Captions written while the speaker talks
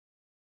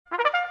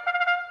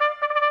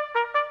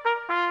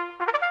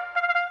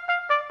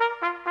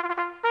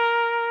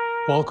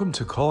Welcome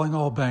to Calling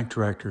All Bank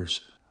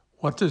Directors.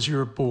 What does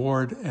your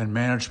board and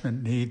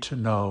management need to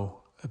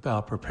know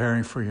about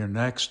preparing for your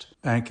next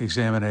bank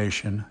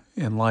examination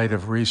in light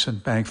of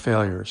recent bank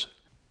failures?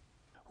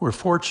 We're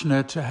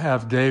fortunate to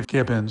have Dave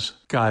Gibbons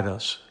guide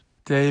us.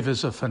 Dave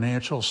is a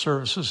financial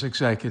services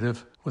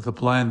executive with a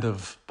blend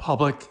of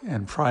public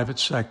and private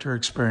sector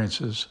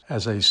experiences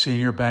as a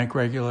senior bank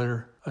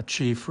regulator, a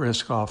chief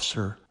risk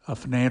officer, a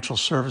financial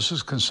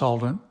services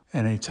consultant,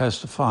 and a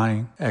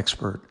testifying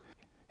expert.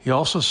 He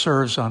also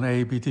serves on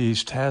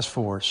ABD's task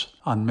force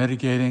on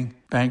mitigating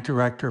bank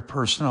director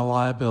personnel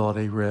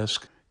liability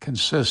risk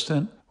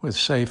consistent with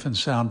safe and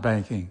sound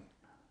banking.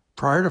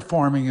 Prior to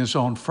forming his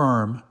own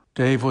firm,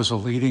 Dave was a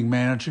leading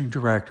managing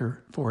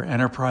director for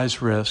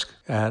enterprise risk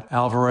at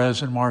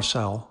Alvarez &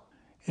 Marsal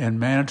and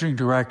managing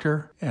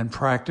director and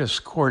practice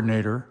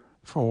coordinator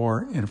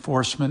for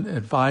enforcement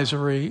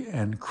advisory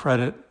and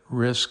credit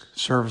risk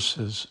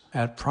services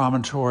at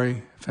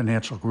Promontory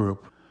Financial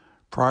Group.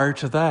 Prior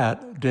to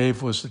that,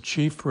 Dave was the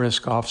Chief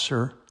Risk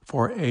Officer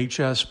for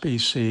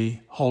HSBC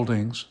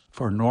Holdings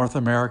for North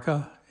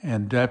America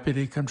and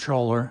Deputy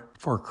Controller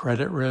for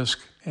Credit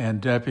Risk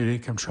and Deputy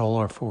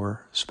Controller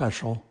for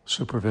Special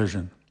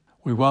Supervision.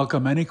 We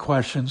welcome any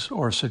questions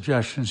or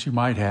suggestions you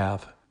might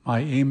have.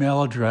 My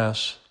email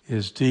address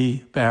is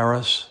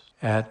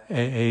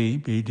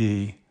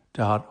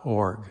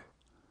dbarris@aabd.org.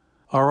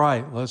 All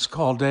right, let's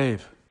call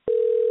Dave.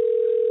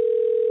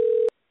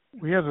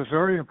 We have a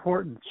very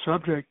important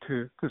subject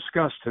to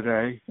discuss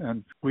today,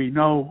 and we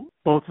know,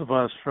 both of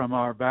us from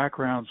our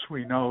backgrounds,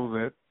 we know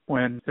that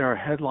when there are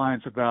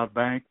headlines about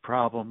bank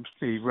problems,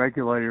 the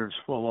regulators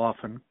will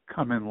often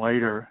come in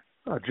later,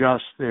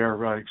 adjust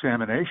their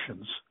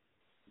examinations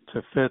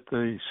to fit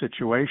the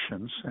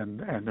situations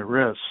and the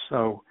risks.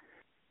 So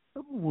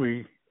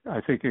we,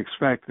 I think,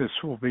 expect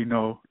this will be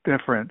no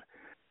different.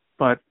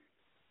 But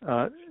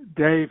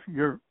Dave,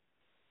 you're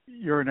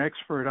an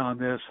expert on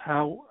this.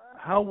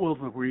 How will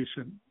the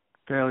recent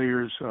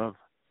failures of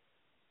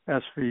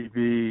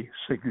SVB,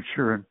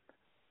 Signature, and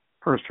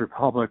First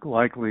Republic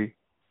likely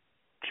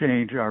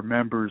change our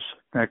members'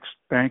 next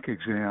bank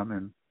exam,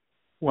 and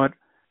what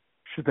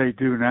should they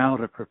do now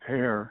to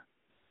prepare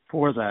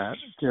for that,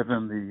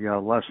 given the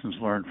lessons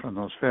learned from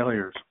those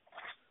failures?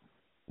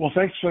 Well,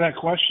 thanks for that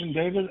question,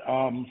 David.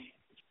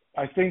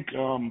 I think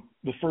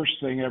the first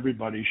thing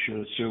everybody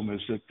should assume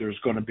is that there's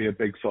going to be a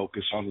big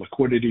focus on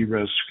liquidity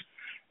risk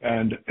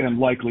and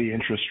likely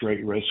interest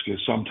rate risk, as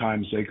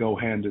sometimes they go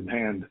hand in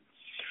hand.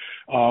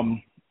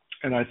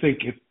 And I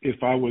think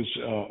if I was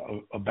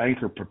a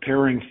banker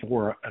preparing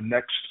for a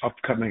next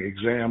upcoming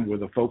exam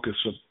with a focus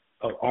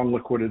on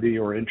liquidity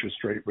or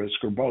interest rate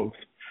risk or both,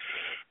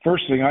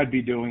 first thing I'd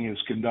be doing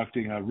is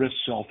conducting a risk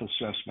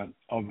self-assessment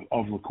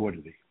of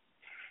liquidity.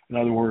 In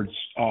other words,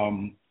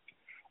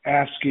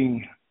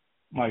 asking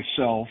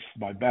myself,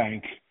 my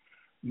bank,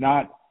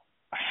 not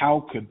how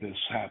could this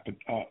happen,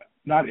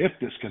 not if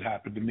this could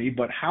happen to me,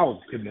 but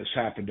how can this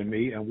happen to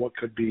me, and what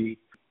could be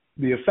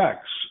the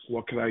effects?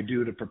 What can I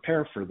do to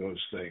prepare for those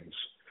things?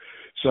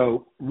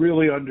 So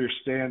really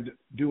understand,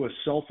 do a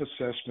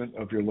self-assessment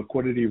of your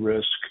liquidity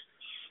risk,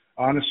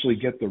 honestly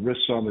get the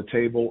risks on the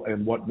table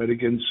and what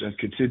mitigants and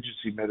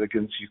contingency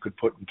mitigants you could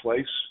put in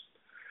place.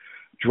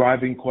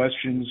 Driving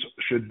questions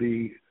should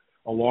be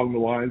along the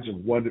lines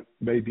of what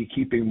may be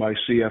keeping my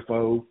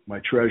CFO, my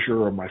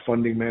treasurer, or my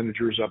funding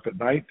managers up at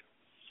night.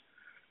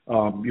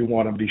 You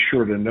want to be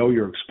sure to know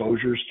your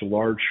exposures to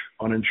large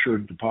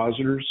uninsured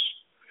depositors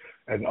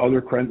and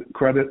other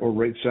credit or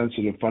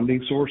rate-sensitive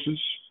funding sources.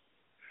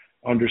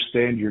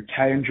 Understand your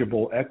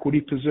tangible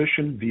equity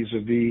position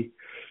vis-a-vis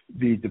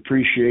the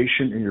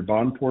depreciation in your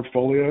bond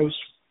portfolios.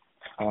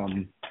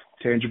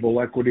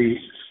 Tangible equity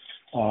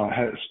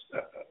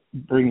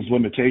brings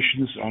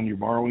limitations on your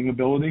borrowing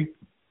ability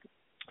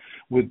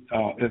with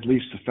at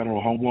least the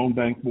Federal Home Loan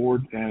Bank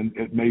Board, and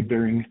it may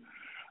bring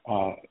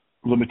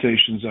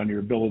limitations on your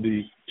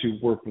ability to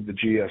work with the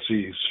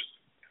GSEs.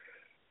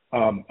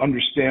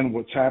 Understand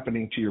what's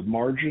happening to your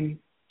margin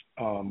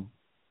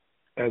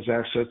as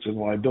assets and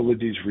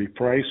liabilities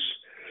reprice.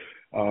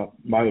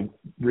 My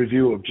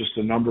review of just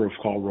a number of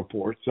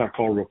not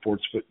call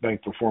reports, but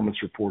bank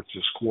performance reports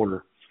this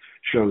quarter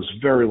shows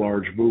very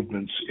large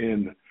movements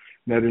in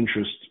net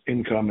interest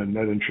income and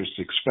net interest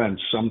expense.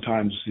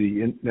 Sometimes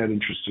the net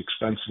interest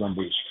expense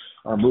numbers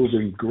are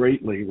moving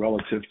greatly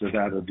relative to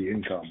that of the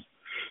income.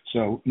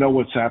 So know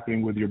what's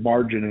happening with your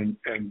margin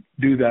and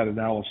do that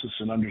analysis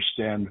and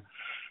understand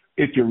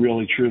if you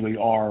really truly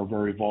are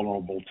very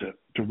vulnerable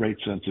to rate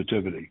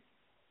sensitivity.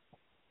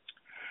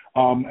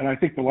 And I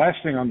think the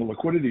last thing on the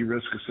liquidity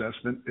risk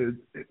assessment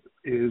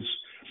is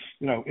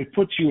it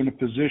puts you in a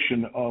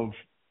position of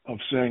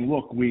saying,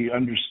 look, we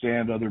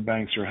understand other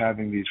banks are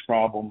having these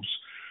problems.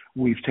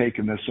 We've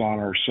taken this on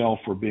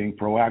ourselves. We're being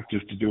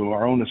proactive to do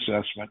our own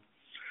assessment.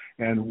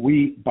 And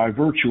we, by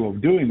virtue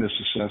of doing this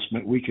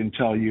assessment, we can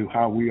tell you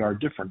how we are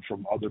different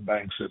from other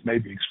banks that may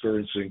be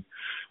experiencing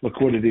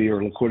liquidity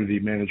or liquidity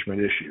management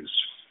issues.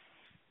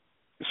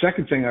 The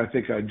second thing I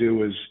think I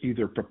do is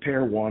either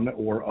prepare one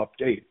or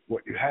update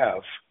what you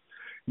have.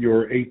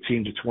 your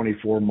 18 to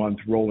 24-month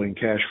rolling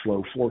cash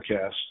flow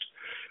forecast,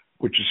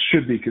 which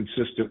should be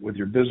consistent with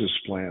your business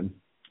plan,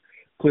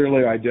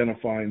 clearly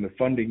identifying the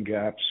funding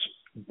gaps,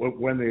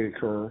 when they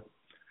occur,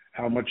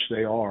 how much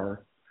they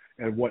are,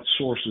 and what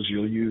sources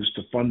you'll use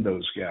to fund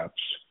those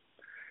gaps.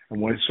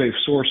 And when I say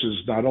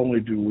sources, not only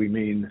do we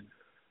mean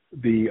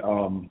the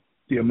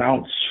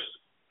amounts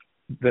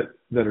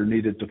that are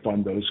needed to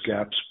fund those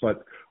gaps,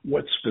 but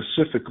what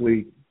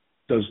specifically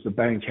does the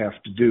bank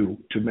have to do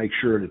to make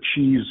sure it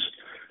achieves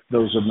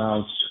those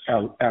amounts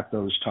at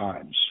those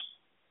times.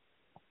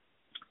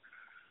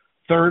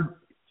 Third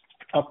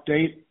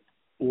update,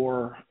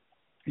 or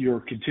your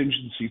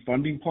contingency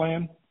funding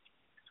plan.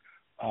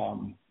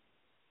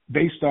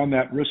 Based on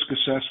that risk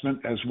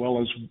assessment, as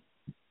well as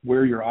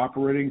where you're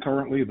operating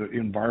currently, the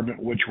environment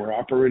in which we're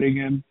operating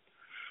in,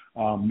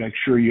 make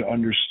sure you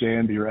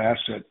understand your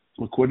asset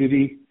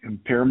liquidity,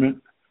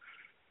 impairment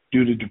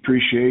due to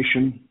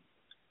depreciation,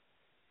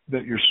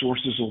 that your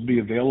sources will be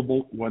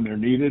available when they're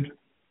needed.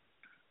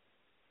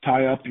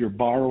 Tie up your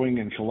borrowing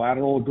and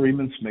collateral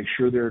agreements, make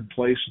sure they're in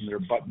place and they're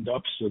buttoned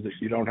up so that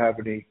you don't have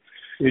any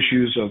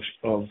issues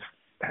of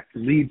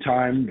lead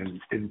time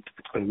and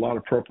a lot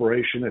of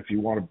preparation if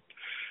you want to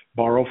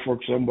borrow for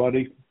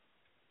somebody.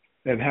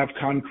 And have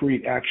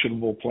concrete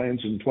actionable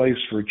plans in place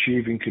for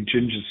achieving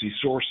contingency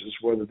sources,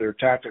 whether they're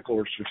tactical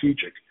or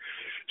strategic.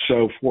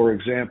 So, for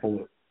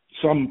example,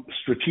 some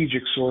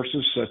strategic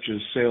sources such as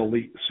sale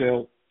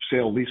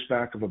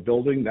leaseback of a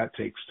building, that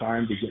takes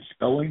time to get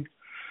going.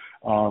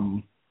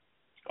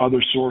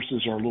 Other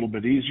sources are a little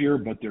bit easier,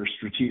 but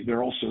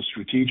they're also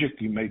strategic.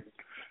 You may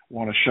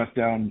want to shut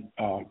down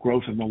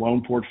growth in the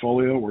loan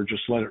portfolio or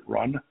just let it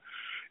run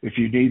if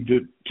you need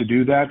to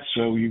do that.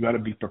 So you got to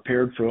be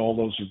prepared for all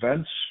those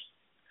events.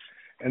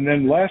 And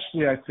then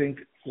lastly, I think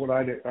what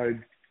I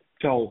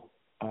tell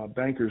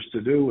bankers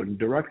to do and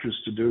directors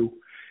to do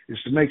is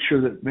to make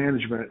sure that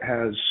management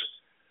has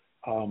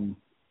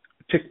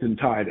ticked and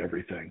tied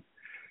everything,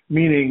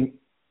 meaning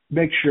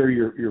make sure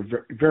you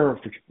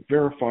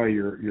verify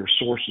your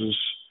sources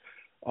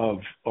of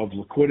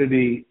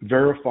liquidity,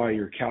 verify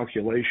your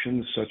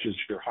calculations such as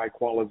your high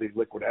quality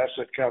liquid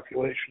asset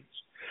calculations,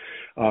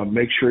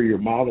 make sure your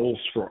models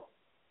for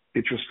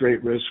interest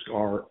rate risk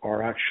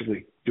are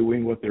actually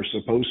doing what they're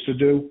supposed to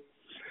do.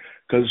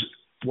 Because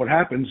what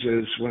happens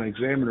is when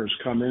examiners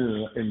come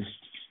in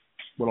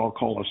what I'll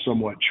call a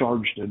somewhat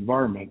charged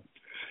environment,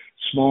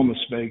 small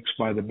mistakes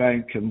by the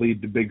bank can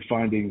lead to big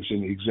findings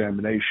in the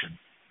examination.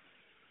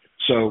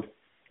 So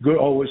good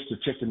always to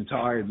tick and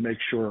tie and make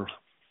sure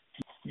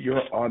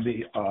you're on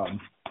the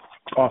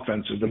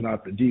offensive and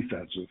not the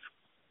defensive.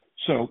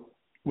 So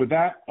with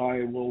that,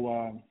 I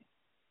will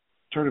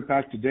turn it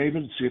back to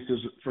David and see if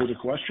there's a further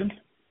question.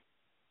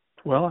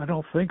 Well, I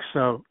don't think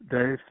so,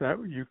 Dave.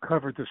 That you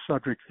covered the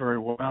subject very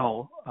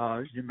well.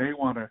 You may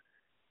want to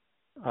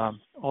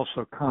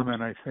also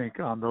comment, I think,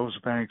 on those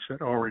banks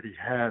that already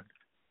had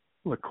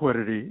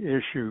liquidity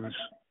issues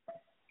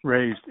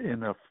raised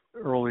in the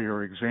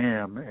earlier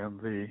exam and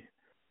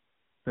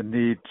the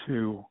need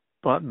to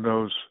button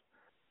those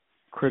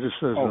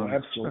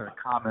criticisms or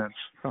comments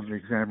from the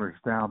examiners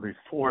down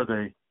before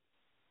they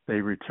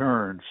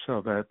return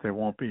so that there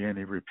won't be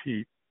any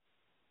repeat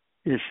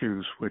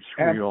issues, which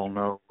we all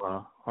know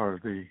are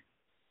the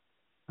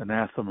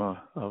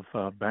anathema of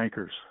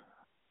bankers.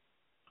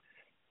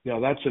 Yeah,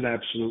 that's an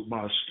absolute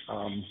must.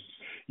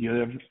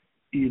 You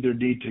either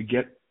need to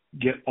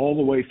get all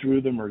the way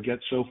through them or get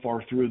so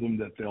far through them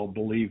that they'll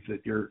believe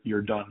that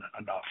you're done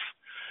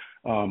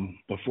enough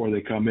before they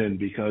come in,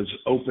 because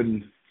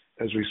open,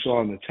 as we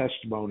saw in the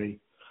testimony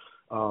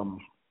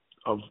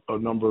of a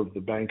number of the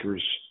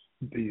bankers,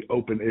 the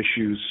open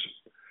issues,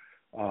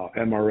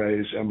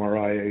 MRAs,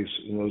 MRIAs,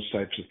 and those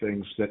types of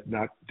things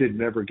that did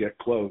never get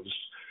closed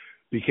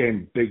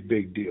became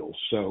big deals.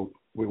 So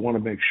we want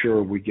to make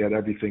sure we get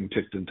everything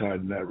ticked and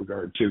tied in that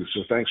regard too.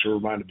 So thanks for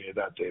reminding me of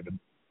that, David.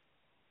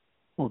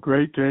 Well,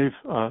 great, Dave.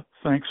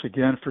 Thanks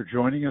again for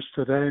joining us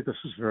today. This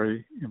is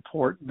very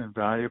important and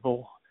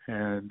valuable,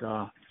 and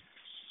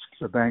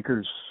the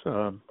bankers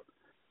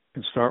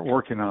can start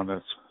working on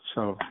this.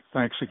 So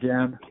thanks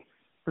again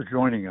for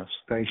joining us.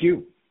 Thank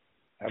you.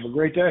 Have a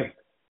great day.